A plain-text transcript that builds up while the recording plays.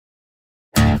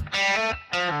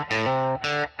I'd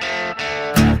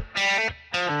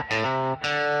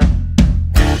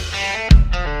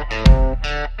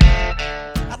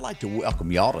like to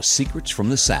welcome y'all to Secrets from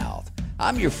the South.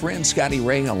 I'm your friend Scotty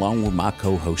Ray, along with my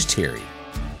co-host Terry.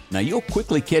 Now, you'll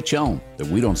quickly catch on that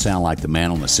we don't sound like the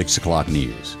man on the 6 o'clock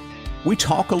news. We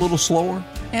talk a little slower,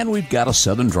 and we've got a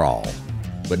southern drawl.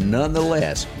 But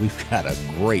nonetheless, we've got a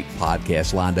great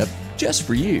podcast lined up just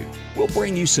for you. We'll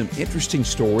bring you some interesting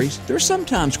stories. They're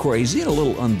sometimes crazy and a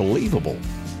little unbelievable,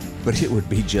 but it would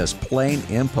be just plain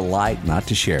impolite not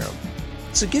to share them.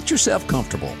 So get yourself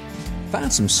comfortable.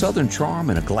 Find some southern charm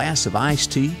in a glass of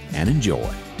iced tea and enjoy.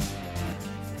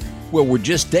 Well, we're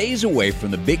just days away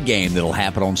from the big game that'll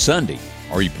happen on Sunday.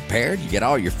 Are you prepared? You get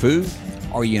all your food?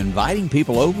 Are you inviting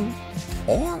people over?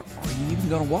 Or are you even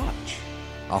going to watch?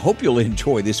 I hope you'll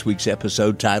enjoy this week's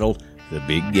episode titled The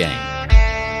Big Game.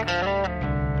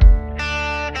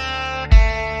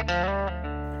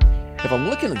 If I'm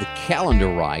looking at the calendar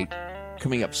right,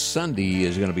 coming up Sunday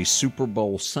is going to be Super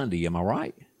Bowl Sunday. Am I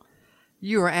right?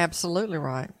 You are absolutely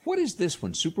right. What is this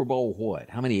one? Super Bowl what?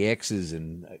 How many X's?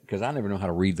 And because I never know how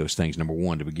to read those things, number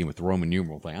one, to begin with the Roman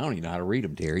numeral thing. I don't even know how to read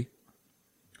them, Terry.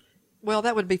 Well,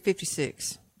 that would be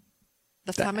 56.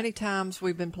 That's how many times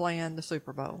we've been playing the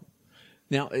Super Bowl.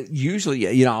 Now,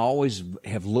 usually, I always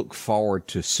have looked forward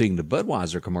to seeing the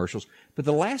Budweiser commercials, but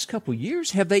the last couple of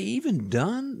years, have they even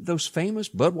done those famous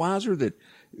Budweiser that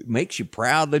makes you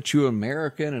proud that you're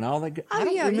American and all that? I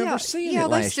don't remember seeing it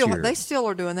last year. They still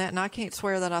are doing that, and I can't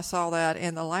swear that I saw that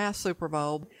in the last Super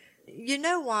Bowl. You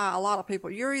know why a lot of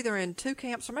people, you're either in two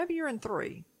camps or maybe you're in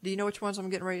three. Do you know which ones I'm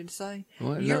getting ready to say?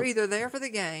 Well, you're either there for the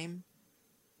game,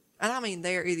 and I mean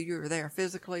there, either you're there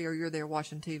physically or you're there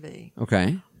watching TV.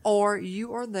 Okay. Or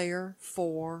you are there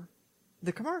for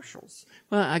the commercials.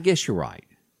 Well, I guess you're right.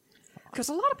 Because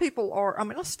a lot of people are,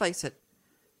 let's face it,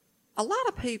 a lot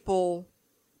of people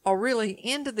are really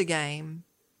into the game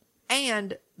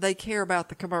and they care about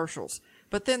the commercials.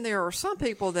 But then there are some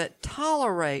people that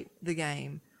tolerate the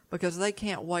game because they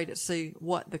can't wait to see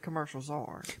what the commercials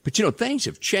are. But, things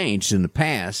have changed in the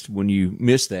past. When you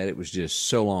missed that, it was just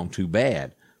so long too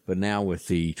bad. But now with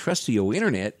the trusty old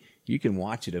internet, you can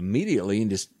watch it immediately and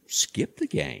just skip the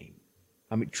game.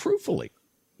 Truthfully.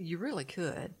 You really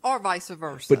could. Or vice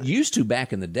versa. But used to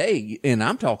back in the day, and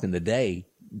I'm talking the day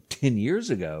 10 years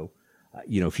ago,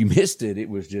 if you missed it, it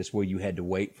was just, you had to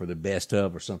wait for the best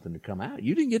of or something to come out.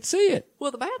 You didn't get to see it.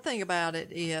 Well, the bad thing about it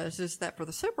is that for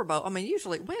the Super Bowl,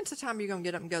 usually, when's the time you're going to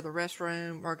get up and go to the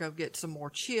restroom or go get some more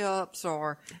chips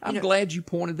or... I'm glad you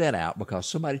pointed that out because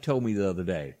somebody told me the other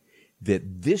day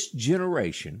that this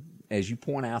generation, as you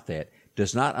point out that,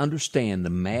 does not understand the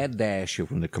mad dash of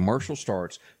when the commercial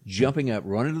starts, jumping up,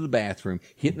 running to the bathroom,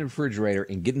 hitting the refrigerator,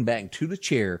 and getting back to the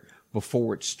chair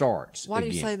before it starts. Why do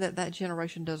you say that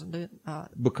generation doesn't do it?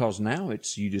 Because now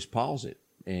you just pause it.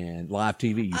 And live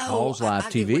TV, you pause live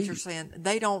TV. I get what you're saying.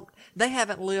 They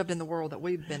haven't lived in the world that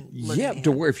we've been living in. Yeah,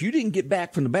 to where if you didn't get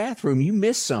back from the bathroom, you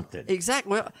missed something.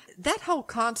 Exactly. Well, that whole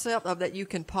concept of that you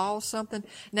can pause something.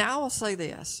 Now, I will say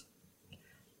this.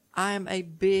 I am a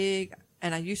big,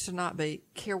 and I used to not be,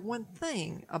 care one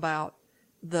thing about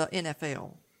the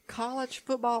NFL. College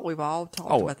football, we've all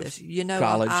talked about this.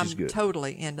 I'm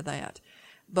totally into that.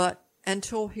 But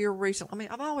until here recently,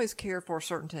 I've always cared for a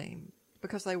certain team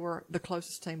because they were the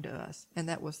closest team to us, and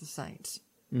that was the Saints.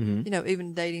 Mm-hmm.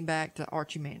 Even dating back to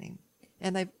Archie Manning.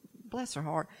 And they, bless their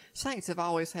heart, Saints have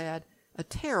always had a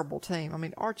terrible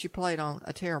team. Archie played on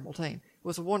a terrible team.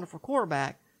 Was a wonderful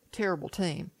quarterback, terrible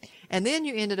team. And then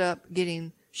you ended up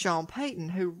getting Sean Payton,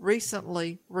 who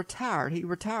recently retired. He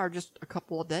retired just a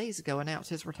couple of days ago, announced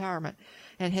his retirement,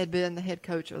 and had been the head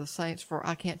coach of the Saints for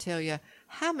I can't tell you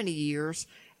how many years.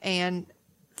 And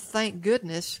thank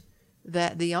goodness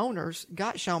that the owners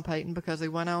got Sean Payton because he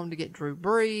went on to get Drew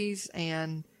Brees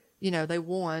and, they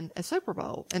won a Super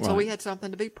Bowl. And so we had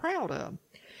something to be proud of.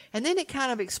 And then it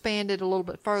kind of expanded a little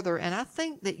bit further. And I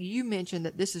think that you mentioned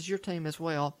that this is your team as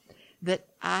well, that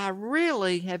I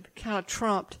really have kind of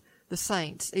trumped the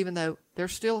Saints, even though they're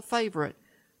still a favorite.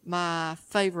 My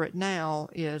favorite now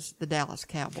is the Dallas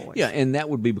Cowboys. Yeah, and that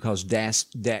would be because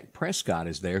Dak Prescott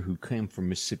is there, who came from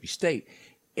Mississippi State.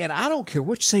 And I don't care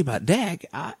what you say about Dak.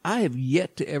 I have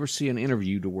yet to ever see an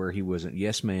interview to where he wasn't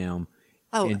yes, ma'am,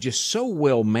 and just so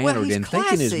well-mannered and classy.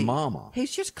 thinking his mama.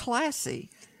 He's just classy.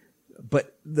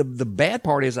 But the bad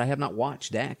part is I have not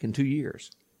watched Dak in 2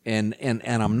 years. And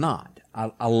I'm not.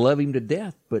 I love him to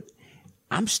death, but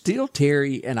I'm still,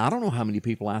 Terry, and I don't know how many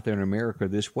people out there in America are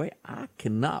this way. I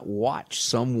cannot watch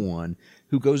someone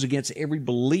who goes against every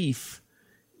belief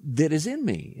that is in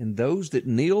me. And those that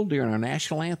kneel during our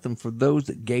national anthem for those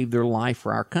that gave their life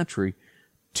for our country,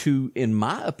 in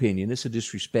my opinion, it's a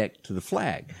disrespect to the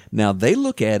flag. Now, they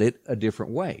look at it a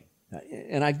different way,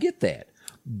 and I get that,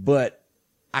 but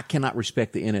I cannot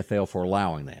respect the NFL for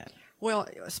allowing that. Well,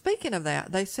 speaking of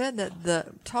that, they said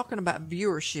that talking about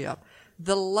viewership,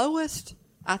 the lowest,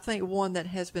 I think, one that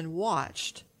has been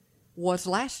watched was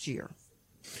last year.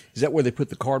 Is that where they put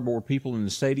the cardboard people in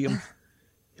the stadium?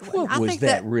 What was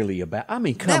that really about? I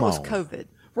mean, come on. That was COVID.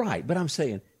 Right, but I'm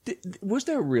saying, was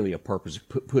there really a purpose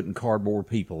of putting cardboard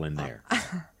people in there?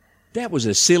 That was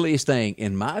the silliest thing,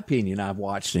 in my opinion, I've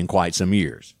watched in quite some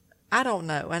years. I don't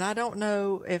know. And I don't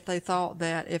know if they thought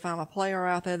that if I'm a player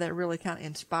out there that really kind of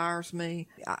inspires me.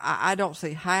 I don't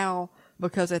see how,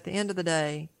 because at the end of the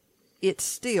day, it's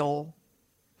still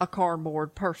a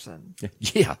cardboard person.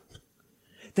 Yeah.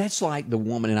 That's like the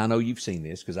woman, and I know you've seen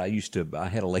this because I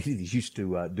had a lady that used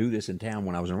to do this in town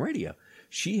when I was on radio.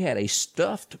 She had a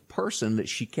stuffed person that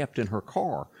she kept in her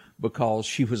car because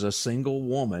she was a single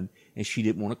woman and she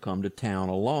didn't want to come to town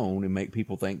alone and make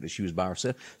people think that she was by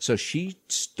herself. So she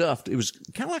stuffed, it was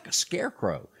kind of like a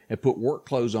scarecrow, and put work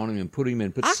clothes on him and put the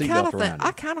seatbelt around him.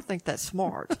 I kind of think that's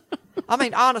smart. I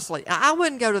mean, honestly, I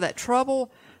wouldn't go to that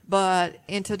trouble. But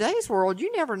in today's world,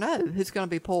 you never know who's going to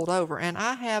be pulled over. And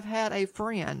I have had a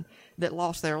friend that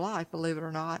lost their life, believe it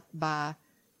or not, by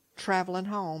traveling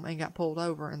home and got pulled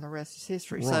over, and the rest is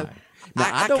history. Right. So now,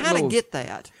 I kind of get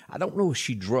that. I don't know if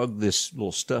she drugged this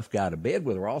little stuffed guy to bed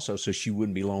with her also so she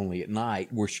wouldn't be lonely at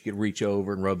night where she could reach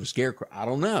over and rub the scarecrow. I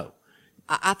don't know.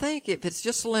 I think if it's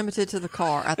just limited to the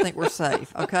car, I think we're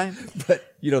safe, okay? But,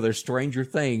 there's stranger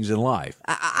things in life.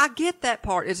 I get that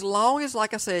part. As long as,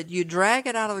 like I said, you drag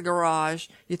it out of the garage,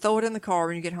 you throw it in the car,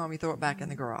 when you get home, you throw it back in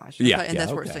the garage. Okay? Yeah, and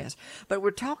that's where it stands. But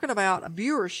we're talking about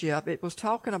viewership. It was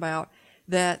talking about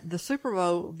that the Super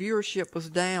Bowl viewership was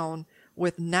down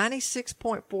with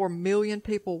 96.4 million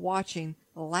people watching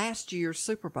last year's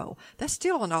Super Bowl. That's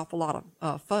still an awful lot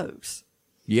of folks.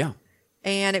 Yeah.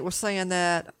 And it was saying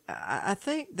that I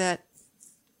think that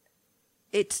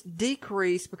it's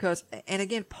decreased because, and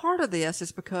again, part of this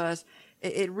is because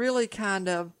it really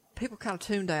people kind of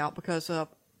tuned out because of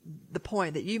the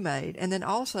point that you made. And then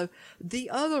also the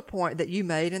other point that you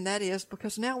made, and that is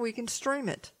because now we can stream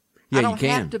it. Yeah, I don't you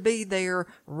can. have to be there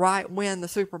right when the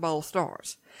Super Bowl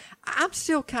starts. I'm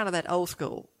still kind of that old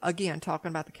school, again, talking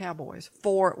about the Cowboys,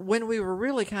 for when we were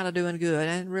really kind of doing good,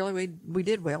 and really we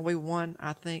did well. We won,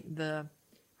 I think,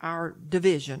 our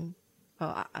division.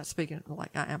 Speaking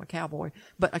like I am a Cowboy,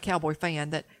 but a Cowboy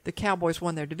fan, that the Cowboys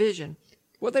won their division.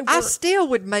 Well, they were. I still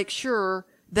would make sure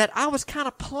that I was kind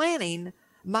of planning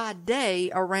my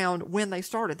day around when they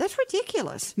started. That's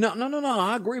ridiculous. No.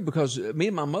 I agree, because me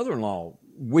and my mother-in-law,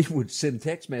 we would send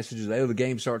text messages. The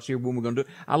game starts here. When we're going to do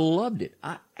it. I loved it.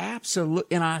 I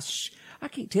absolutely, and I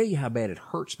can't tell you how bad it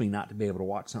hurts me not to be able to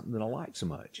watch something that I like so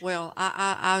much. Well,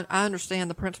 I understand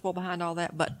the principle behind all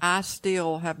that, but I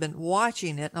still have been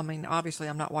watching it. I mean, obviously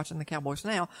I'm not watching the Cowboys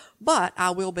now, but I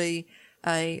will be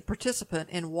a participant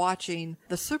in watching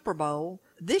the Super Bowl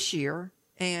this year.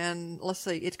 And let's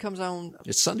see, it comes on.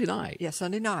 It's Sunday night. Yeah,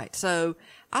 Sunday night. So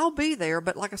I'll be there.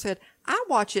 But like I said, I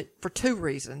watch it for two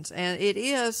reasons. And it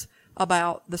is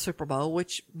about the Super Bowl,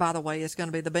 which, by the way, is going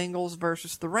to be the Bengals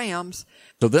versus the Rams.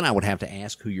 So then I would have to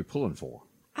ask who you're pulling for.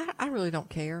 I really don't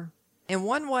care. In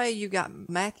one way, you got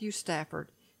Matthew Stafford.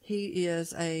 He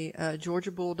is a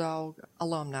Georgia Bulldog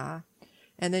alumni.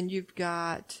 And then you've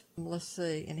got, let's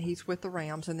see, and he's with the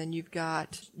Rams. And then you've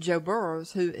got Joe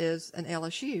Burrows, who is an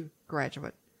LSU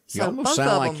graduate. You almost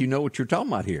sound like you know what you're talking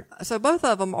about here. So both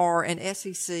of them are an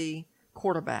SEC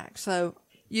quarterback. So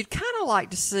you'd kind of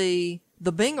like to see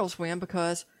the Bengals win,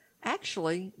 because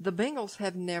actually the Bengals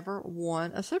have never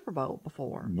won a Super Bowl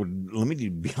before. Well, let me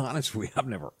be honest with you. I've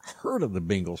never heard of the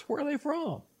Bengals. Where are they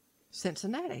from?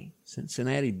 Cincinnati.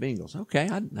 Cincinnati Bengals. Okay,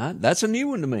 that's a new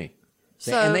one to me.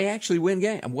 And they actually win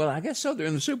games. Well, I guess so. They're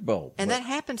in the Super Bowl. And that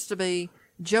happens to be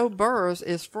Joe Burrows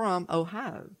is from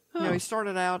Ohio. Oh. He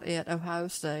started out at Ohio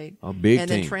State. A big and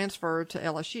team. then transferred to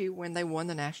LSU when they won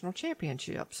the national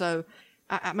championship. So,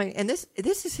 I mean, and this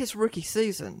is his rookie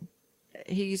season.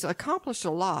 He's accomplished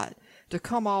a lot to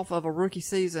come off of a rookie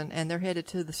season, and they're headed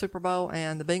to the Super Bowl,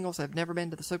 and the Bengals have never been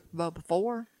to the Super Bowl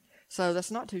before. So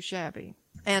that's not too shabby.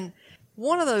 And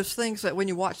one of those things that when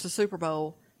you watch the Super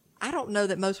Bowl, I don't know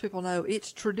that most people know,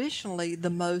 it's traditionally the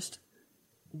most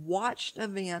watched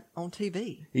event on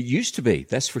TV. It used to be,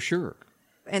 that's for sure.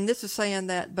 And this is saying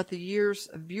that, but the year's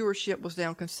viewership was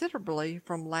down considerably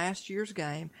from last year's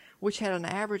game, which had an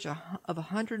average of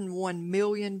 101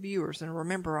 million viewers. And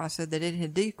remember, I said that it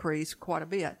had decreased quite a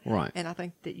bit. Right. And I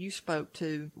think that you spoke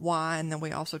to why, and then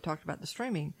we also talked about the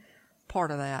streaming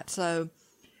part of that. So,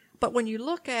 but when you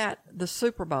look at the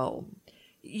Super Bowl,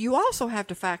 you also have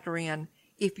to factor in,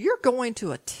 if you're going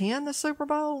to attend the Super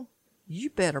Bowl, you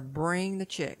better bring the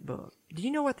checkbook. Do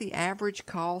you know what the average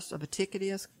cost of a ticket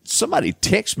is? Somebody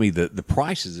texted me the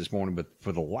prices this morning, but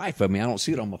for the life of me, I don't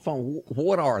see it on my phone.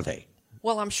 What are they?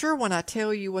 Well, I'm sure when I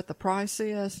tell you what the price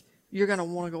is, you're going to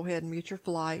want to go ahead and get your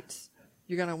flights.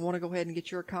 You're going to want to go ahead and get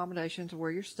your accommodations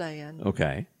where you're staying.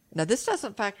 Okay. Now, this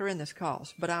doesn't factor in this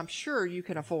cost, but I'm sure you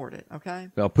can afford it, okay?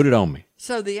 Well, put it on me.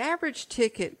 So the average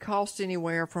ticket costs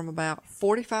anywhere from about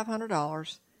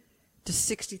 $4,500 to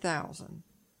 $60,000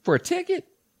 For a ticket?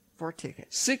 for a ticket.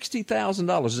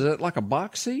 $60,000. Is that like a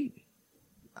box seat?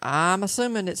 I'm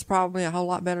assuming it's probably a whole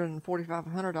lot better than a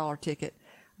 $4,500 ticket.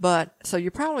 But so you're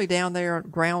probably down there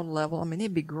at ground level. I mean,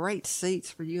 it'd be great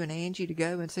seats for you and Angie to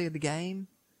go and see the game.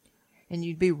 And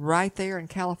you'd be right there in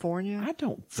California. I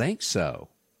don't think so.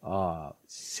 What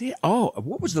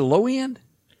was the low end?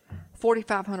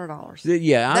 $4,500.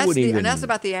 Yeah, I would even. And that's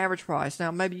about the average price. Now,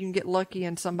 maybe you can get lucky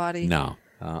and somebody. No,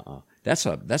 that's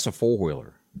a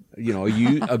four-wheeler. You know,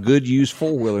 a good used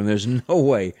four-wheeler, and there's no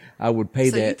way I would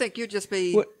pay So that. you think you'd just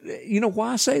be. Well, you know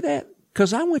why I say that?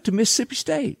 Because I went to Mississippi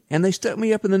State, and they stuck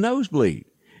me up in the nosebleed,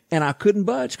 and I couldn't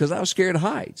budge because I was scared of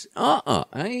heights. I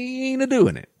ain't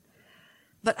doing it.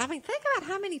 But, I mean, think about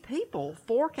how many people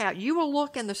fork out. You will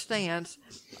look in the stands.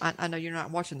 I know you're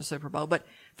not watching the Super Bowl, but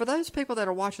for those people that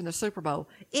are watching the Super Bowl,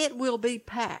 it will be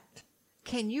packed.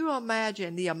 Can you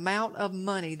imagine the amount of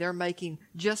money they're making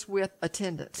just with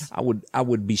attendance? I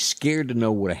would be scared to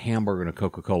know what a hamburger and a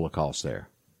Coca-Cola costs there.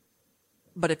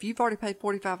 But if you've already paid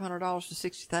 $4,500 to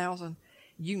 $60,000,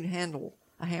 you can handle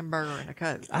a hamburger and a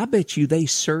Coke. I bet you they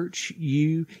search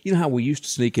you. You know how we used to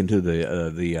sneak into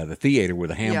the theater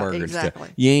with a hamburger exactly. and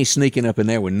stuff? You ain't sneaking up in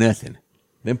there with nothing.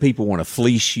 Them people want to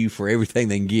fleece you for everything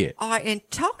they can get. All right, and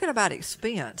talking about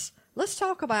expense, let's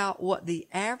talk about what the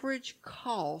average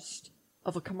cost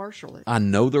of a commercial is. I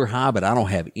know they're high, but I don't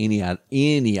have any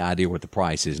idea what the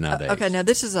price is nowadays. Okay, now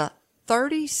this is a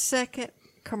 30-second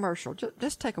commercial.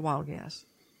 Just take a wild guess.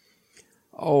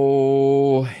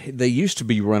 Oh, they used to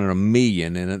be running $1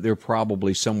 million, and they're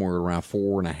probably somewhere around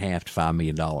 $4.5 to $5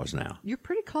 million now. You're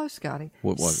pretty close, Scotty.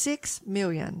 What was it? $6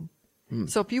 million.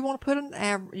 So if you want to put an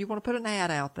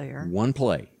ad out there, One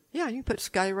play. yeah, you can put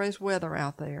Scotty Ray's weather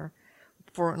out there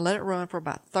and let it run for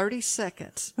about 30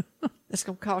 seconds. It's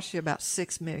going to cost you about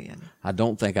 $6 million. I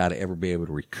don't think I'd ever be able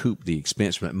to recoup the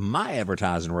expense from it. My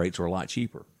advertising rates are a lot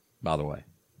cheaper, by the way.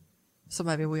 So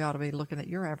maybe we ought to be looking at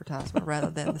your advertisement rather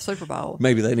than the Super Bowl.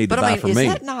 Maybe they need to buy from me.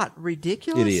 Is that not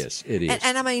ridiculous? It is. It is.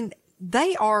 And I mean,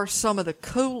 they are some of the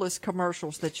coolest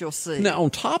commercials that you'll see. Now, on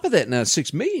top of that, now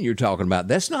 $6 million you're talking about,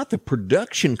 that's not the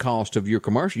production cost of your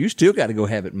commercial. You still got to go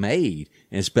have it made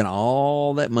and spend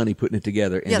all that money putting it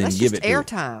together and then that's give just it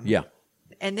airtime. Yeah.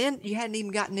 And then you hadn't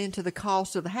even gotten into the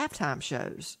cost of the halftime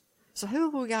shows. So who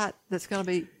have we got that's going to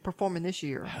be performing this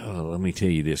year? Oh, let me tell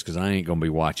you this, because I ain't going to be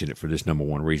watching it for this number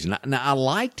one reason. Now, I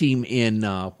liked him in,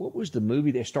 what was the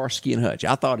movie there, Starsky and Hutch?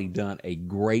 I thought he'd done a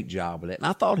great job with that. And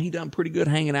I thought he'd done pretty good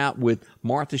hanging out with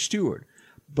Martha Stewart.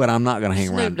 But I'm not going to hang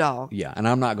around. Snoop Dogg. Yeah, and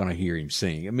I'm not going to hear him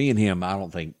sing. Me and him, I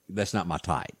don't think, that's not my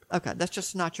type. Okay, that's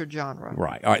just not your genre.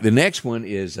 Right. All right, the next one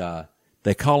is,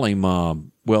 they call him,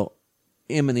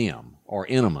 Eminem. Or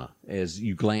enema, as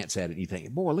you glance at it, you think,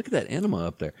 boy, look at that enema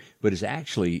up there. But it's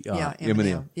actually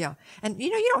Eminem. Yeah. And, you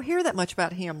don't hear that much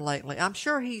about him lately. I'm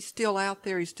sure he's still out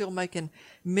there. He's still making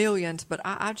millions, but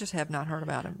I just have not heard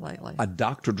about him lately.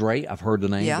 Dr. Dre, I've heard the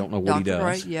name. Yeah, Don't know what Dr. he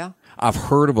does. Dre, yeah. I've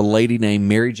heard of a lady named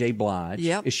Mary J. Blige.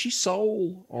 Yep. Is she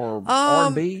soul or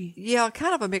R&B? Yeah,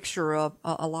 kind of a mixture of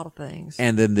a lot of things.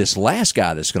 And then this last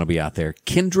guy that's going to be out there,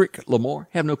 Kendrick Lamar.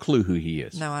 Have no clue who he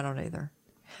is. No, I don't either.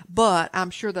 But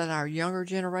I'm sure that our younger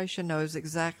generation knows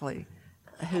exactly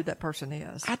who that person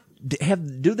is.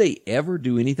 Do they ever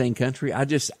do anything country?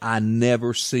 I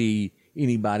never see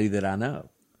anybody that I know.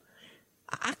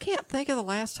 I can't think of the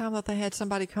last time that they had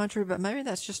somebody country, but maybe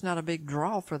that's just not a big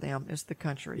draw for them, is the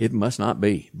country. It must not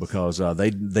be, because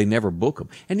they never book them.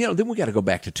 And, then we got to go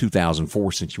back to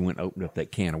 2004, since you went and opened up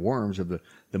that can of worms. Of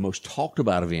the most talked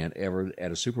about event ever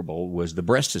at a Super Bowl was the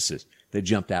Breastises. They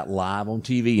jumped out live on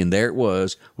TV, and there it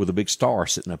was with a big star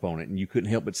sitting up on it, and you couldn't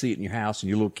help but see it in your house and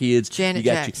your little kids. Janet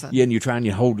Jackson. And you're trying to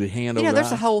hold the hand over there's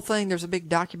the a whole thing. There's a big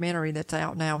documentary that's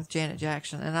out now with Janet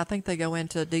Jackson, and I think they go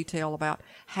into detail about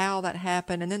how that happened.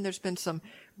 And then there's been some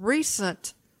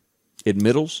recent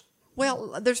admittals.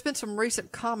 Well, there's been some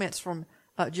recent comments from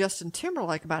Justin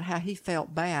Timberlake about how he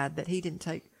felt bad that he didn't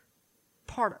take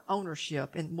part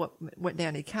ownership in what went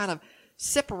down. He kind of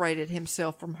separated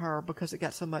himself from her because it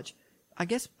got so much, I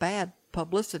guess, bad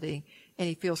publicity. and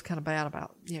he feels kind of bad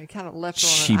about, he kind of left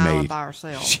her on an island by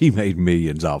herself. She made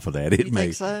millions off of that. You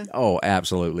think so? Oh,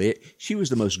 absolutely. She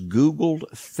was the most Googled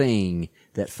thing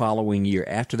that following year.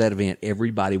 After that event,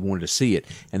 everybody wanted to see it,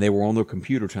 and they were on their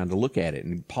computer trying to look at it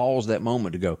and pause that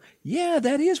moment to go, yeah,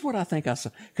 that is what I think I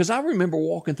saw. Because I remember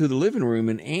walking through the living room,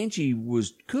 and Angie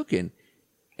was cooking,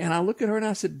 and I looked at her and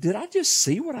I said, did I just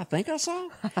see what I think I saw?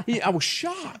 I was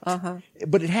shocked.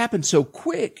 But it happened so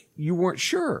quick, you weren't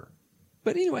sure.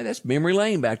 But anyway, that's memory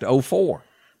lane back to 2004.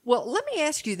 Well, let me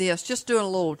ask you this, just doing a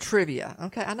little trivia.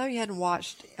 Okay, I know you hadn't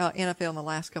watched NFL in the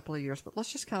last couple of years, but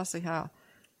let's just kind of see how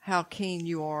keen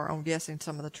you are on guessing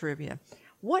some of the trivia.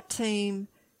 What team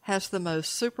has the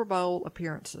most Super Bowl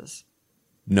appearances?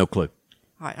 No clue.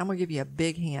 All right, I'm going to give you a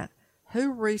big hint.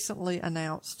 Who recently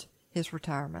announced his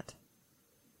retirement?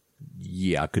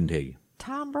 Yeah, I couldn't tell you.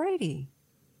 Tom Brady.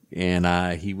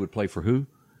 And he would play for who?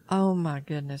 Oh, my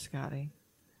goodness, Scotty.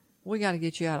 We got to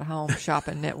get you out of Home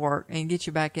Shopping Network and get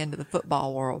you back into the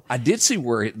football world. I did see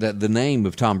where the name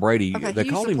of Tom Brady. Okay, they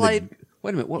called him. Wait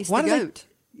a minute. He's why the GOAT.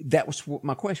 That was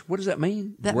my question. What does that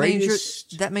mean? That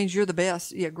means you're the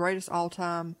best. Yeah, greatest all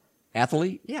time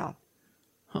athlete. Yeah.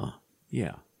 Huh.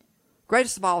 Yeah.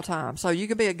 Greatest of all time. So you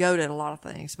could be a GOAT at a lot of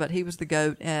things, but he was the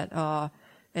GOAT at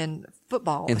in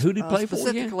football. And who did he play for?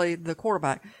 Specifically, the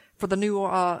quarterback for the New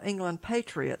England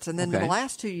Patriots. And then the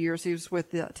last 2 years, he was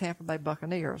with the Tampa Bay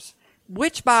Buccaneers,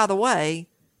 which, by the way,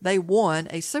 they won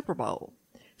a Super Bowl.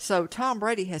 So Tom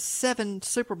Brady has 7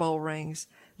 Super Bowl rings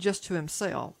just to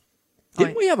himself.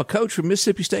 Didn't we have a coach from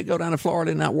Mississippi State go down to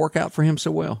Florida and not work out for him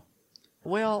so well?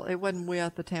 Well, it wasn't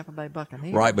with the Tampa Bay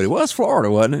Buccaneers. Right, but it was Florida,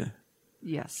 wasn't it?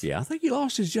 Yes. Yeah, I think he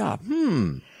lost his job.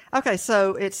 Okay,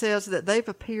 so it says that they've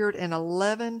appeared in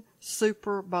 11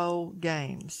 Super Bowl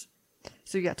games.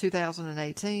 So you got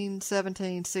 2018,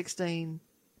 17, 16,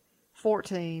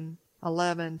 14,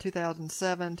 11,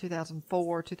 2007,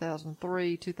 2004,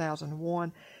 2003,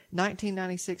 2001,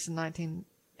 1996, and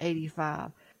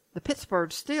 1985. The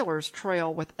Pittsburgh Steelers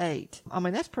trail with 8. I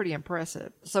mean, that's pretty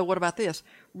impressive. So what about this?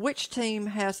 Which team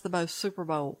has the most Super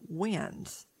Bowl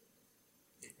wins?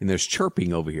 And there's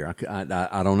chirping over here.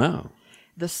 I don't know.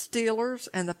 The Steelers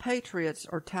and the Patriots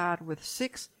are tied with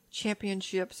 6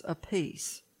 championships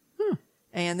apiece.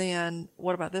 And then,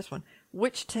 what about this one?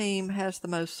 Which team has the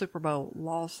most Super Bowl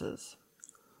losses?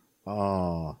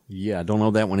 Yeah, I don't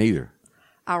know that one either.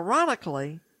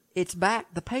 Ironically, it's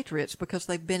back the Patriots because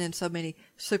they've been in so many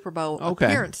Super Bowl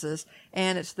appearances,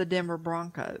 and it's the Denver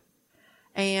Broncos.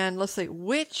 And let's see,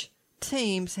 which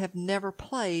teams have never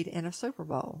played in a Super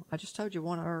Bowl? I just told you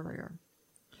one earlier.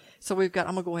 So I'm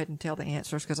going to go ahead and tell the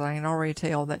answers because I can already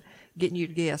tell that getting you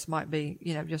to guess might be,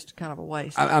 just kind of a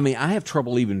waste. I mean, I have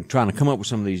trouble even trying to come up with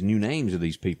some of these new names of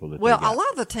these people. Well, a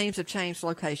lot of the teams have changed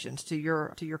locations to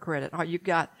your credit. You've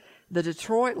got the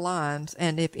Detroit Lions,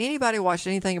 and if anybody watched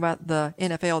anything about the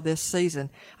NFL this season,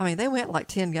 I mean, they went like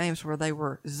 10 games where they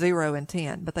were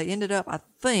 0-10, but they ended up,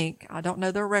 I don't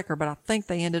know their record, but I think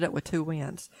they ended up with 2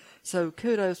 wins. So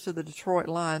kudos to the Detroit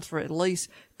Lions for at least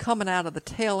coming out of the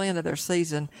tail end of their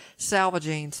season,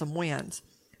 salvaging some wins.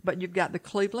 But you've got the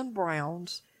Cleveland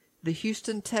Browns, the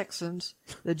Houston Texans,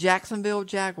 the Jacksonville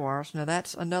Jaguars. Now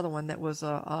that's another one that was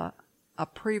a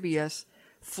previous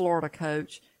Florida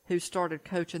coach who started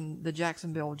coaching the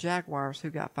Jacksonville Jaguars, who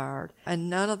got fired. And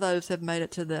none of those have made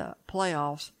it to the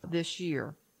playoffs this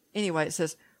year. Anyway, it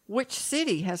says, which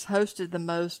city has hosted the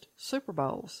most Super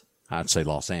Bowls? I'd say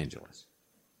Los Angeles.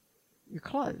 You're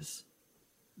close,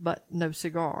 but no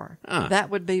cigar. That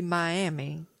would be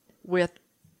Miami with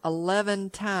 11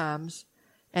 times,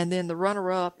 and then the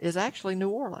runner-up is actually New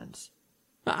Orleans.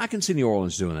 I can see New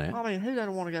Orleans doing that. I mean, who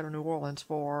doesn't want to go to New Orleans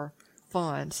for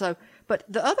fun? So, but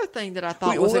the other thing that I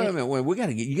thought you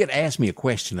got to ask me a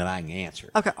question that I can answer.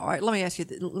 Okay, all right. Let me ask you.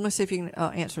 Let me see if you can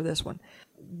answer this one.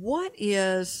 What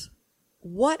event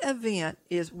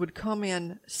would come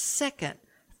in second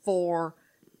for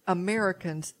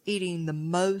Americans eating the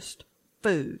most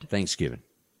food? Thanksgiving.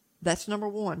 That's number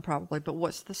 1 probably, but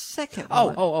what's the second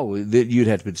one? You'd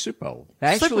have to be the Super Bowl.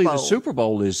 Actually, Super Bowl. The Super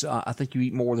Bowl is, I think you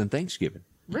eat more than Thanksgiving.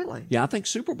 Really? Yeah, I think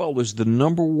Super Bowl is the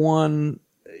number 1.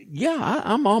 Yeah,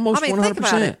 I'm almost 100%. Think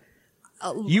about it.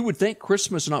 You would think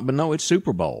Christmas, but no, it's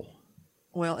Super Bowl.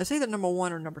 Well, it's either number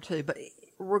 1 or number 2, but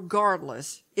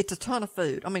regardless, it's a ton of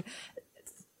food. I mean,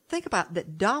 think about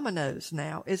that. Domino's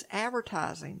now is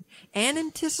advertising and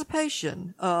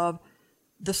anticipation of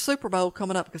the Super Bowl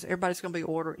coming up because everybody's going to be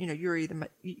ordering.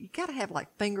 You got to have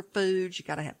like finger foods. You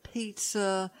got to have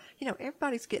pizza.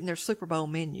 Everybody's getting their Super Bowl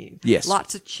menu. Yes.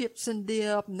 Lots of chips and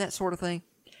dip and that sort of thing.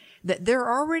 That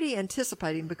they're already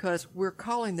anticipating because we're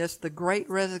calling this the Great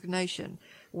Resignation,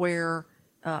 where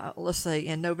let's see,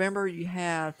 in November you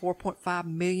had 4.5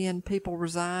 million people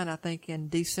resign. I think in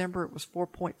December it was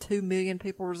 4.2 million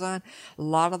people resign. A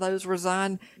lot of those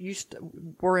resigned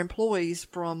were employees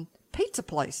from pizza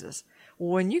places.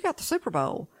 When you got the Super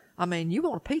Bowl, I mean, you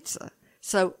want a pizza.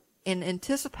 So in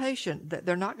anticipation that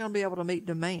they're not going to be able to meet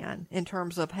demand in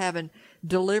terms of having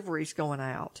deliveries going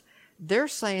out, they're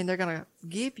saying they're going to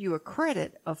give you a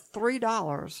credit of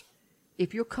 $3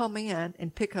 if you'll come in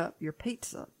and pick up your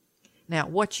pizza. Now,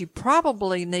 what you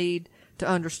probably need to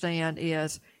understand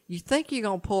is you think you're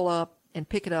going to pull up and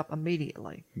pick it up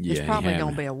immediately. Yeah, it's probably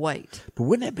going to be a wait. But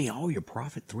wouldn't that be all your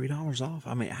profit, $3 off?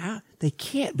 I mean, they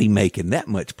can't be making that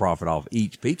much profit off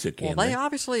each pizza, can Well, they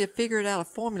obviously have figured out a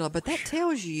formula, but that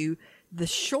tells you the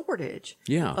shortage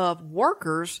Yeah. of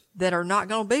workers that are not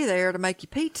going to be there to make you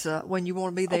pizza when you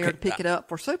want to be there to pick it up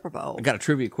for Super Bowl. I got a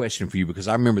trivia question for you because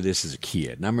I remember this as a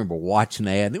kid, and I remember watching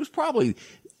that, and it was probably,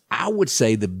 I would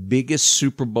say, the biggest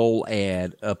Super Bowl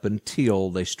ad up until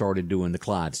they started doing the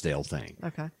Clydesdale thing.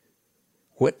 Okay.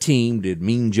 What team did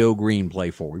Mean Joe Green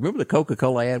play for? Remember the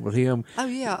Coca-Cola ad with him? Oh,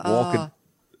 yeah. Walking.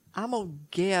 I'm going to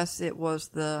guess it was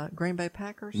the Green Bay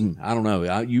Packers. I don't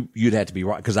know. You'd have to be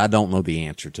right because I don't know the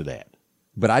answer to that.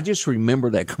 But I just remember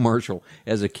that commercial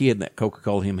as a kid, and that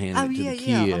Coca-Cola, him handing it to the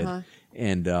kid. Uh-huh.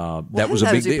 And Well, that was a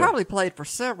who big knows? deal. He probably played for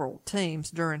several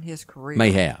teams during his career.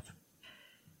 May have.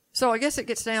 So I guess it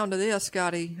gets down to this,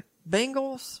 Scotty.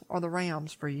 Bengals or the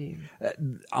Rams for you? I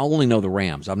only know the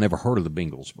Rams. I've never heard of the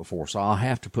Bengals before, so I'll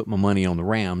have to put my money on the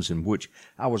Rams, in which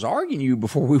I was arguing you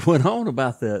before we went on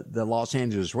about the Los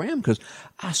Angeles Rams, because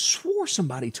I swore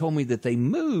somebody told me that they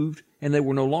moved and they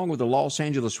were no longer the Los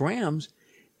Angeles Rams,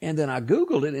 and then I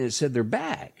Googled it and it said they're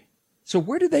back. So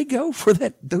where did they go for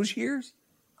those years?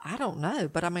 I don't know,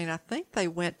 but I mean, I think they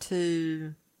went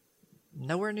to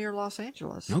nowhere near Los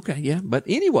Angeles. Okay, yeah. But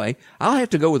anyway, I'll have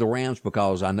to go with the Rams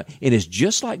because I know, and it's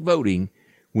just like voting.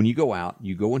 When you go out,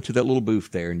 you go into that little booth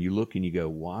there and you look and you go,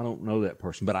 well, I don't know that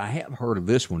person, but I have heard of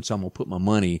this one, so I'm going to put my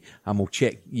money, I'm going to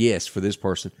check yes for this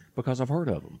person because I've heard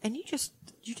of them. And you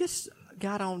just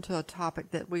got onto a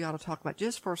topic that we ought to talk about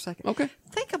just for a second. Okay.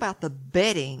 Think about the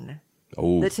betting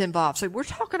Oh, that's involved. So we're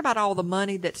talking about all the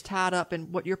money that's tied up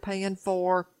in what you're paying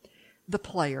for the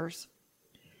players,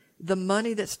 the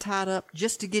money that's tied up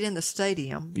just to get in the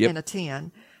stadium Yep. and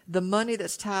attend, the money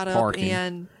that's tied up Parking.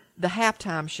 in the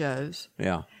halftime shows,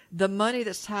 yeah. the money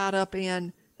that's tied up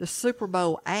in the Super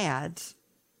Bowl ads,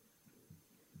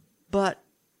 but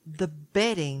the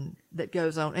betting that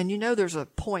goes on. And you know there's a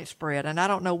point spread, and I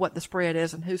don't know what the spread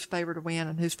is and who's favored to win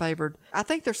and who's favored. I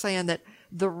think they're saying that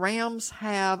the Rams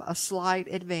have a slight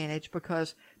advantage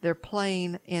because they're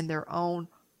playing in their own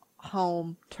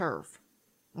home turf.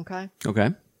 Okay? Okay.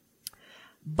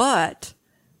 But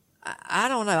I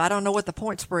don't know. I don't know what the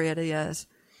point spread is,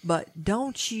 but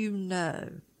don't you know?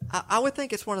 I would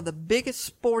think it's one of the biggest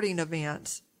sporting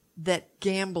events that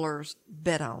gamblers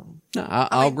bet on. No,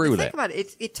 I'll agree with that. Think about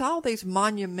it. It's all these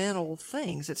monumental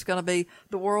things. It's going to be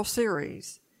the World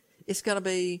Series. It's going to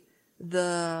be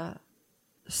the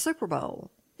Super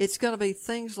Bowl. It's going to be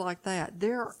things like that.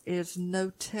 There is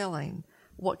no telling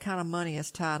what kind of money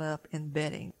is tied up in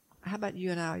betting. How about you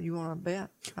and I? You want to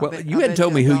bet? Well, you hadn't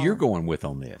told me who you're going with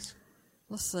on this.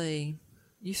 Let's see.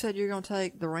 You said you're going to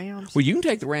take the Rams? Well, you can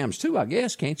take the Rams too, I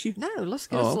guess, can't you? No, let's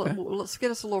get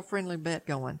us a little friendly bet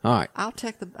going. All right. I'll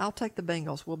take the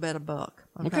Bengals. We'll bet $1.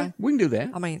 Okay, we can do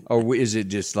that. I mean, or is it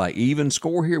just like even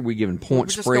score here? We giving point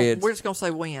spreads? We're just going to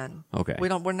say win. Okay.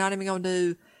 We're not even going to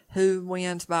do who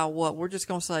wins by what. We're just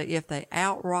going to say if they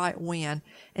outright win.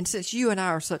 And since you and I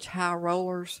are such high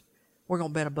rollers, we're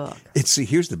going to bet $1. And see,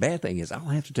 here's the bad thing is I'll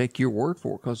have to take your word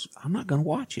for it because I'm not going to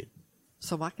watch it.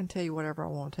 So I can tell you whatever I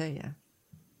want to tell you.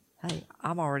 Hey,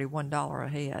 I'm already $1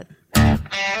 ahead.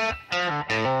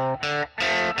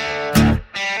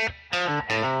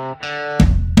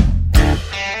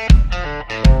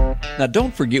 Now,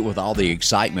 don't forget with all the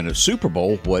excitement of Super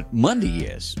Bowl what Monday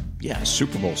is. Yeah,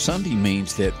 Super Bowl Sunday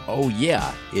means that, oh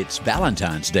yeah, it's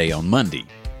Valentine's Day on Monday.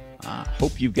 I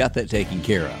hope you've got that taken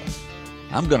care of.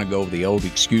 I'm going to go with the old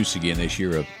excuse again this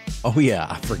year of, oh yeah,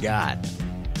 I forgot.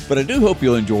 But I do hope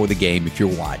you'll enjoy the game if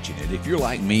you're watching it. If you're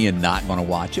like me and not going to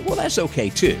watch it, well, that's okay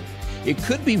too. It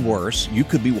could be worse. You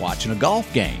could be watching a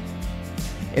golf game.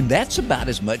 And that's about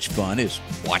as much fun as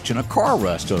watching a car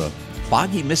rust on a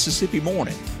foggy Mississippi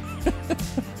morning.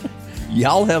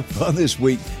 Y'all have fun this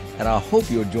week, and I hope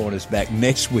you'll join us back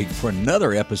next week for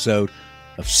another episode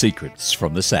of Secrets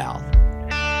from the South.